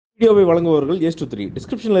வீடியோவை வழங்குபவர்கள் S23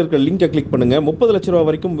 டிஸ்கிரிப்ஷனில் இருக்கிற லிங்கை கிளிக் பண்ணுங்க 30 லட்சம் ரூபாய்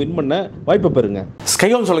வரைக்கும் வின் பண்ண வாய்ப்பு பெறுங்க.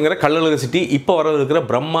 ஸ்கையோன் சொல்லுங்கிற கள்ளழகு சிட்டி இப்போ வர இருக்கிற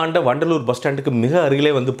பிரம்மாண்ட வண்டலூர் பஸ் ஸ்டாண்டுக்கு மிக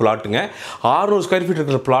அருகிலே வந்து பிளாட்டுங்க. 600 ஸ்கொயர் ஃபீட்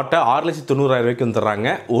இருக்கிற பிளாட்டை 6,90,000 ரூபாய்க்கு வந்து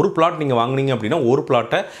தர்றாங்க. ஒரு பிளாட் நீங்கள் வாங்கினீங்க அப்படின்னா ஒரு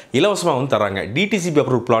பிளாட்டை இலவசமாக வந்து தர்றாங்க. டிடிசிபி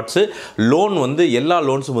அப்ரூவ் பிளாட்ஸு, லோன் வந்து எல்லா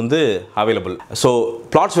லோன்ஸும் வந்து அவைலபிள். ஸோ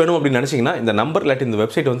பிளாட்ஸ் வேணும் அப்படின்னு நினச்சிங்கன்னா இந்த நம்பர் இல்லாட்டி இந்த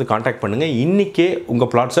வெப்சைட் வந்து கான்டாக்ட் பண்ணுங்கள். இன்றைக்கே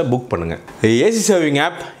உங்கள் பிளாட்ஸை புக் பண்ணுங்கள். ஏசி சேவிங்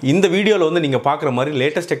ஆப் இந்த வீடியோவில் வந்து நீங்கள் பார்க்குற மாதிரி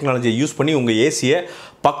லேட்டஸ்ட் டெக்னாலஜியை யூஸ் பண்ணி உங்கள் ஏசியை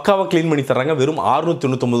பக்காவாக க்ளீன் பண்ணி தராங்க வெறும்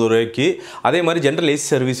 699 ரூபாய்க்கு. அதே மாதிரி ஜென்ரல் ஏசி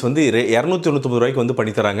சர்வீஸ் வந்து 299 ரூபாய்க்கு வந்து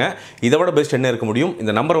பண்ணி தராங்க. இதை விட பெஸ்ட் என்ன இருக்க முடியும்?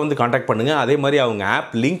 இந்த நம்பரை வந்து கான்டாக்ட் பண்ணுங்கள். அதே மாதிரி அவங்க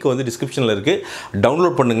ஆப் லிங்க் வந்து டிஸ்கிரிப்ஷனில் இருக்குது,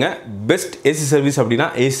 டவுன்லோட் பண்ணுங்கள். பெஸ்ட் ஏசி சர்வீஸ் அப்படின்னா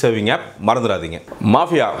ஏசி சேவிங் ஆப், மறந்துடாதீங்க.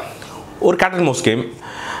 மாஃபியா ஒரு கேட் அண்ட் மவுஸ் கேம்.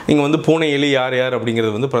 நீங்கள் வந்து பூனை எலி யார் யார்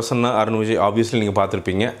அப்படிங்கிறது வந்து பிரசன்னா, அருண் விஜய் ஆப்வியஸ்லி நீங்கள்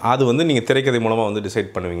பார்த்துருப்பீங்க. அது வந்து நீங்கள் திரைக்கதை மூலமாக வந்து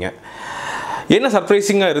டிசைட் பண்ணுவீங்க. என்ன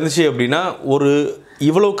சர்ப்ரைசிங்காக இருந்துச்சு அப்படின்னா, ஒரு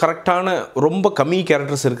இவ்வளோ கரெக்டான ரொம்ப கம்மி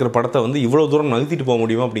கேரக்டர்ஸ் இருக்கிற படத்தை வந்து இவ்வளோ தூரம் நகர்த்திட்டு போக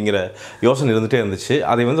முடியுமா அப்படிங்கிற யோசனை இருந்துகிட்டே இருந்துச்சு.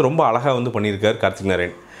 அதை வந்து ரொம்ப அழகாக வந்து பண்ணியிருக்கார் கார்த்திக்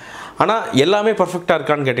நாராயண். ஆனால் எல்லாமே பர்ஃபெக்டாக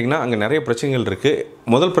இருக்கான்னு கேட்டிங்கன்னா அங்கே நிறைய பிரச்சனைகள் இருக்குது.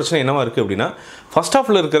 முதல் பிரச்சனை என்னவா இருக்குது அப்படின்னா, ஃபஸ்ட்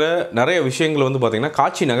ஹாஃபில் இருக்கிற நிறைய விஷயங்கள் வந்து பார்த்திங்கன்னா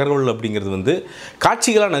காட்சி நகர்வுகள் அப்படிங்கிறது வந்து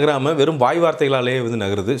காட்சிகளாக நகராமல் வெறும் வாய் வார்த்தைகளாலே வந்து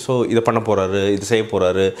நகருது. ஸோ இதை பண்ண போகிறாரு, இது செய்ய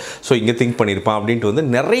போகிறாரு, ஸோ இங்கே திங்க் பண்ணியிருப்பான் அப்படின்ட்டு வந்து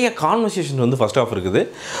நிறைய கான்வர்சேஷன் வந்து ஃபஸ்ட் ஹாஃப் இருக்குது.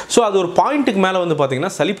 ஸோ அது ஒரு பாயிண்ட்டுக்கு மேலே வந்து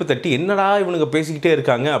பார்த்திங்கன்னா சலிப்பு தட்டி என்னடா இவனுங்க பேசிக்கிட்டே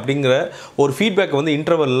இருக்காங்க அப்படிங்கிற ஒரு ஃபீட்பேக் வந்து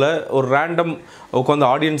இன்டர்வலில் ஒரு ரேண்டம் உட்காந்து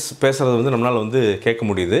ஆடியன்ஸ் பேசுகிறது வந்து நம்மளால் வந்து கேட்க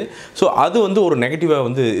முடியுது. ஸோ அது வந்து ஒரு நெகட்டிவாக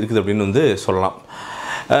வந்து இருக்குது அப்படின்னு வந்து சொல்லலாம்.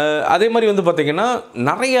 அதே மாதிரி வந்து பார்த்திங்கன்னா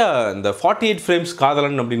நிறைய இந்த 48 ஃப்ரேம்ஸ்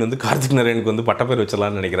காதலன் அப்படின்னு வந்து கார்த்திக் நாராயணுக்கு வந்து பட்டப்பேர்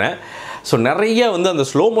வச்சிடலான்னு நினைக்கிறேன். ஸோ நிறைய வந்து அந்த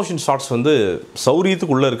ஸ்லோ மோஷன் ஷாட்ஸ் வந்து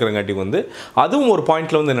சௌரியத்துக்குள்ளே இருக்கிறங்காட்டி வந்து அதுவும் ஒரு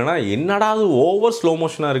பாயிண்டில் வந்து என்னடா அது ஓவர் ஸ்லோ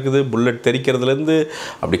மோஷனாக இருக்குது. புல்லட் தெரிக்கிறதுலேருந்து,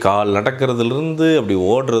 அப்படி கால் நடக்கிறதுலேருந்து, அப்படி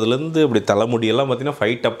ஓடுறதுலேருந்து, அப்படி தலைமுடியெல்லாம் பார்த்திங்கன்னா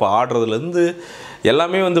ஃபைட் அப்போ ஆடுறதுலேருந்து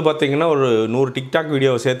எல்லாமே வந்து பார்த்திங்கன்னா ஒரு 100 டிக்டாக்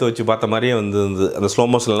வீடியோவை சேர்த்து வச்சு பார்த்த மாதிரியே வந்து அந்த ஸ்லோ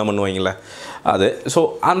மோஷன்லாம் பண்ணுவாங்கள்ல அது. ஸோ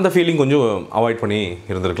அந்த ஃபீலிங் கொஞ்சம் அவாய்ட் பண்ணி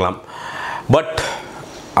இருந்திருக்கலாம். பட்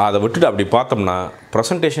அதை விட்டுட்டு அப்படி பார்த்தோம்னா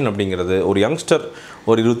ப்ரெசன்டேஷன் அப்படிங்கிறது ஒரு யங்ஸ்டர்,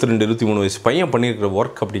 ஒரு 22-23 வயசு பையன் பண்ணியிருக்கிற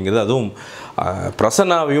ஒர்க் அப்படிங்கிறது, அதுவும்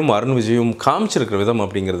பிரசன்னாவையும் அருண் விஜயும் காமிச்சிருக்கிற விதம்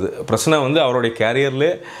அப்படிங்கிறது, பிரசன்னா வந்து அவருடைய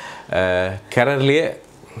கேரியர்லேயே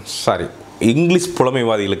சாரி இங்கிலீஷ்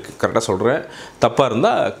புலமைவாதிகளுக்கு கரெக்டாக சொல்கிறேன், தப்பாக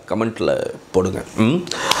இருந்தால் கமெண்ட்டில் போடுங்க.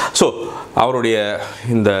 ஸோ அவருடைய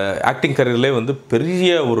இந்த ஆக்டிங் கரியர்லேயே வந்து பெரிய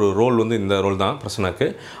ஒரு ரோல் வந்து இந்த ரோல் தான் பிரசன்னாக்கு.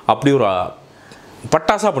 அப்படி ஒரு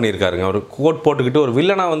பட்டாசாக பண்ணியிருக்காருங்க. அவர் கோட் போட்டுக்கிட்டு ஒரு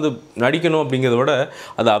வில்லனாக வந்து நடிக்கணும் அப்படிங்கிறத விட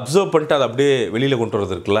அதை அப்சர்வ் பண்ணிட்டு அதை அப்படியே வெளியில் கொண்டு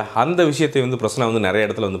வரது இருக்குல்ல, அந்த விஷயத்தை வந்து பிரசன்னா வந்து நிறைய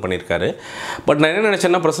இடத்துல வந்து பண்ணியிருக்காரு. பட் நான் என்ன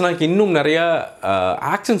நினச்சேன்னா, பிரசன்னாக்கு இன்னும் நிறையா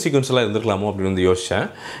ஆக்ஷன் சீக்வன்ஸ்லாம் இருந்துக்கலாமோ அப்படின்னு வந்து யோசித்தேன்.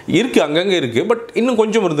 இருக்குது, அங்கங்கே இருக்குது, பட் இன்னும்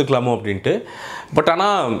கொஞ்சம் இருந்துக்கலாமோ அப்படின்ட்டு. பட்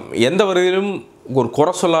ஆனால் எந்த வரையிலும் ஒரு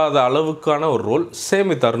குறை சொல்லாத அளவுக்கான ஒரு role.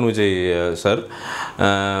 Same with Arun Vijay sir.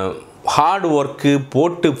 Hard work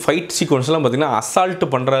போட்டு ஃபைட் சீக்வன்ஸ்லாம் பார்த்திங்கன்னா அசால்ட்டு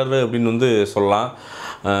பண்ணுறாரு அப்படின்னு வந்து சொல்லலாம்.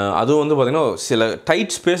 அதுவும் வந்து பார்த்திங்கன்னா சில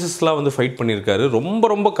டைட் ஸ்பேசஸ்லாம் வந்து ஃபைட் பண்ணியிருக்காரு. ரொம்ப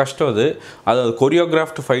ரொம்ப கஷ்டம் அது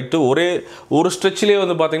கொரியோகிராஃப்டு ஃபைட்டு. ஒரு ஸ்ட்ரெச்சிலே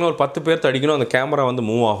வந்து பார்த்திங்கன்னா ஒரு 10 பேர்த்து அடிக்கணும், அந்த கேமரா வந்து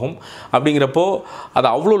மூவ் ஆகும். அப்படிங்கிறப்போ அது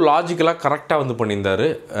அவ்வளோ லாஜிக்கலாக கரெக்டாக வந்து பண்ணியிருந்தார்.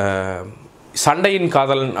 சண்டையின்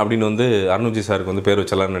காதலன் அப்படின்னு வந்து அருண் விஜய் சாருக்கு வந்து பேர்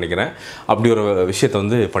வச்சலான்னு நினைக்கிறேன். அப்படி ஒரு விஷயத்தை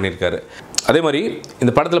வந்து பண்ணியிருக்காரு. அதே மாதிரி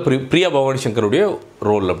இந்த படத்தில் பிரியா பவானி சங்கருடைய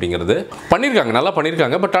ரோல் அப்படிங்கிறது பண்ணியிருக்காங்க, நல்லா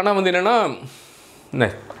பண்ணியிருக்காங்க. பட் ஆனால் வந்து என்னென்னா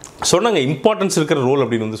சொன்னாங்க இம்பார்ட்டன்ஸ் இருக்கிற ரோல்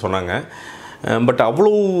அப்படின்னு வந்து சொன்னாங்க. பட் அவ்வளோ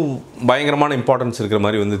பயங்கரமான இம்பார்ட்டன்ஸ் இருக்கிற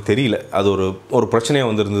மாதிரி வந்து தெரியல. அது ஒரு பிரச்சனையாக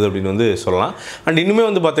வந்து இருந்தது அப்படின்னு வந்து சொல்லலாம். அண்ட் இன்னுமே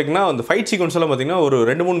வந்து பார்த்திங்கன்னா அந்த ஃபைட் சீக்வன்ஸ் எல்லாம் பார்த்திங்கன்னா ஒரு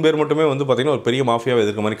 2-3 பேர் மட்டுமே வந்து பார்த்திங்கன்னா ஒரு பெரிய மாஃபியாவை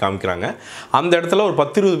எதிர்க்க மாதிரி காமிக்கிறாங்க. அந்த இடத்துல ஒரு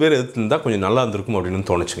 10-20 பேர் எதிர்த்துருந்தால் கொஞ்சம் நல்லா இருந்திருக்கும் அப்படின்னு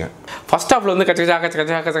தோணுச்சுங்க. ஃபஸ்ட் ஹாஃபில் வந்து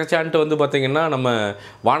கச்சகச்சான்ட்டு வந்து பார்த்திங்கன்னா நம்ம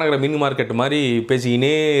வானகர மீன் மார்க்கெட் மாதிரி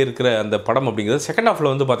பேசிக்கினே இருக்கிற அந்த படம் அப்படிங்கிறது செகண்ட்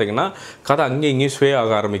ஹாஃபில் வந்து பார்த்திங்கன்னா கதை அங்கேயும் இங்கேயும் ஸ்வே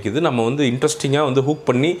ஆக ஆரம்பிக்குது. நம்ம வந்து இன்ட்ரெஸ்டிங்காக வந்து ஹூக்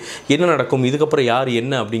பண்ணி என்ன நடக்கும், இதுக்கப்புறம் யார்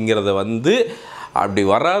என்ன அப்படிங்கிறத வந்து அப்படி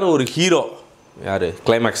வர்றாரு ஒரு ஹீரோ. யார்?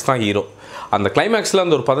 கிளைமேக்ஸ் தான் ஹீரோ. அந்த கிளைமேக்ஸில்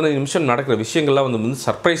அந்த ஒரு 15 நிமிஷம் நடக்கிற விஷயங்கள்லாம் வந்து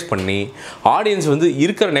சர்ப்ரைஸ் பண்ணி ஆடியன்ஸ் வந்து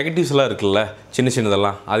இருக்கிற நெகட்டிவ்ஸ்லாம் இருக்குல்ல,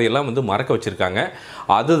 சின்னதெல்லாம் அதையெல்லாம் வந்து மறக்க வச்சுருக்காங்க.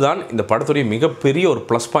 அதுதான் இந்த படத்துடைய மிகப்பெரிய ஒரு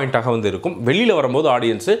ப்ளஸ் பாயிண்ட்டாக வந்து இருக்கும். வெளியில் வரும்போது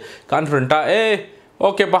ஆடியன்ஸு கான்ஃபிடென்ட்டாக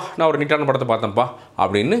ஓகேப்பா நான் ஒரு நீட்டான படத்தை பார்த்தேன்ப்பா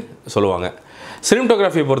அப்படின்னு சொல்லுவாங்க.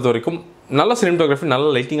 சினிமட்டோகிராஃபியை பொறுத்த வரைக்கும் நல்ல சினிமட்டோகிராஃபி, நல்ல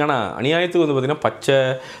லைட்டிங்கான அநியாயத்துக்கு வந்து பார்த்திங்கன்னா பச்சை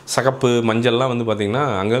சகப்பு மஞ்சள்லாம் வந்து பார்த்திங்கன்னா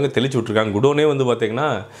அங்கங்கே தெளிச்சு விட்ருக்காங்க. குடோனே வந்து பார்த்திங்கன்னா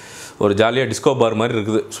ஒரு ஜாலியாக டிஸ்கோ பார் மாதிரி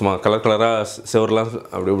இருக்குது. சும்மா கலர் கலராக செவரெலாம்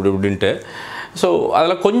அப்படி இப்படின்ட்டு ஸோ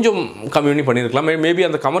அதில் கொஞ்சம் கம்யூனி பண்ணியிருக்கலாம். மேபி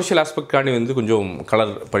அந்த கமர்ஷியல் ஆஸ்பெக்ட்காண்டி வந்து கொஞ்சம்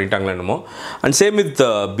கலர் பண்ணிட்டாங்களே என்னமோ. அண்ட் சேம் வித்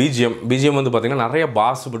பிஜிஎம் வந்து பார்த்திங்கன்னா நிறைய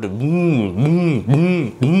பாஸ் பட்டு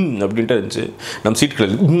அப்படின்ட்டு இருந்துச்சு. நம்ம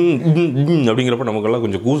சீட்களில் அப்படிங்கிறப்ப நமக்கெல்லாம்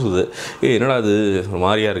கொஞ்சம் கூசுது, என்னடா அது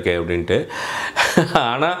மாதிரியாக இருக்கே அப்படின்ட்டு.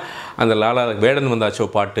 ஆனால் அந்த லாலா வேடன் வந்தாச்சோ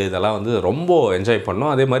பாட்டு இதெல்லாம் வந்து ரொம்ப என்ஜாய்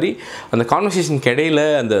பண்ணோம். அதே மாதிரி அந்த கான்வர்சேஷனுக்கு இடையில்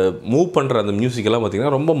அந்த மூவ் பண்ணுற அந்த மியூசிக்கெல்லாம்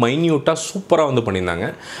பார்த்திங்கன்னா ரொம்ப மைன்யூட்டாக சூப்பராக வந்து பண்ணியிருந்தாங்க.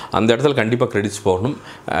 அந்த இடத்துல கண்டிப்பாக கிரெடிட்ஸ் போகணும்.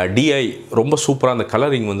 டிஐ ரொம்ப சூப்பராக அந்த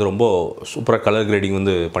கலரிங் வந்து ரொம்ப சூப்பராக கலர் கிரேடிங்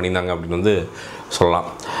வந்து பண்ணியிருந்தாங்க அப்படின்னு வந்து சொல்லலாம்.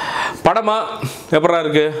 படமாக எப்படா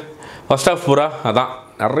இருக்குது ஃபர்ஸ்ட் ஆஃப் பூரா அதான்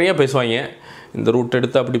நிறைய பேசுவாங்க. இந்த ரூட்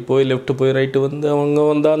எடுத்து அப்படி போய் லெஃப்ட் போய் ரைட்டு வந்து அவங்க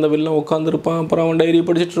வந்தால் அந்த வில்லம் உட்காந்துருப்பான், அப்புறம் அவன் டைரி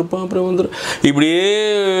படிச்சுட்டு இருப்பான், அப்புறம் இப்படியே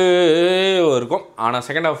இருக்கும். ஆனால்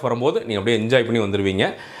செகண்ட் ஹாஃப் வரும்போது நீங்கள் அப்படியே என்ஜாய் பண்ணி வந்துடுவீங்க.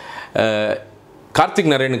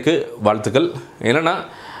 கார்த்திக் நரேனுக்கு வாழ்த்துக்கள். என்னென்னா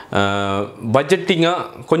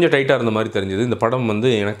பட்ஜெட்டிங்காக கொஞ்சம் டைட்டாக இருந்த மாதிரி தெரிஞ்சது. இந்த படம் வந்து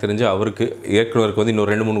எனக்கு தெரிஞ்சு அவருக்கு இயக்குனருக்கு வந்து இன்னும்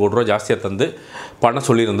 2-3 கோடி ரூபா ஜாஸ்தியாக தந்து படம்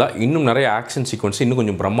சொல்லியிருந்தா இன்னும் நிறைய ஆக்ஷன் சீக்வன்ஸ் இன்னும்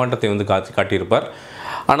கொஞ்சம் பிரம்மாண்டத்தை வந்து காட்டியிருப்பார்.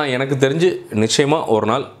 ஆனால் எனக்கு தெரிஞ்சு நிச்சயமாக ஒரு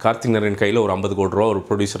நாள் கார்த்திக் நரேன் கையில் ஒரு 50 கோடி ரூபா ஒரு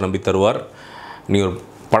ப்ரொடியூசர் நம்பி தருவார், நீ ஒரு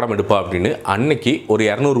படம் எடுப்பா அப்படின்னு. அன்னைக்கு ஒரு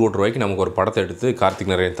 200 கோடி ரூபாய்க்கு நமக்கு ஒரு படத்தை எடுத்து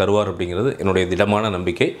கார்த்திக் நரேன் தருவார் அப்படிங்கிறது என்னுடைய திடமான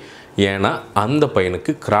நம்பிக்கை. ஏன்னா அந்த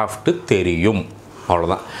பையனுக்கு கிராஃப்ட்டு தெரியும்,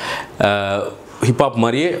 அவ்வளோதான். ஹிப்ஹாப்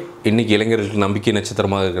மாதிரியே இன்றைக்கி இளைஞர்களுக்கு நம்பிக்கை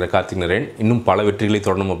நட்சத்திரமாக இருக்கிற கார்த்திக் நரேன் இன்னும் பல வெற்றிகளை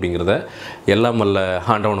தொடரணும் அப்படிங்கிறத எல்லாம் வல்ல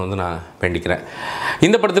ஆண்டவன் வந்து நான் வேண்டிக்கிறேன்.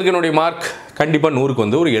 இந்த படத்திற்கு என்னுடைய மார்க் கண்டிப்பாக 100க்கு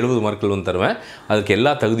வந்து ஒரு 70 மார்க்குகள் வந்து தருவேன். அதுக்கு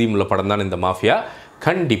எல்லா தகுதியும் உள்ள படம் தான் இந்த மாஃபியா.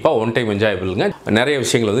 கண்டிப்பாக ஒன் டைம் என்ஜாயபிளுங்க. நிறைய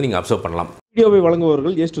விஷயங்கள் வந்து நீங்கள் அப்சர்வ் பண்ணலாம். வீடியோவை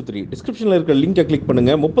வழங்குபவர்கள் S23. டிஸ்கிரிப்ஷனில் இருக்கிற லிங்கை கிளிக்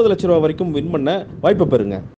பண்ணுங்கள். 30 லட்ச ரூபா வரைக்கும் வின் பண்ண வாய்ப்பை பெறுங்க.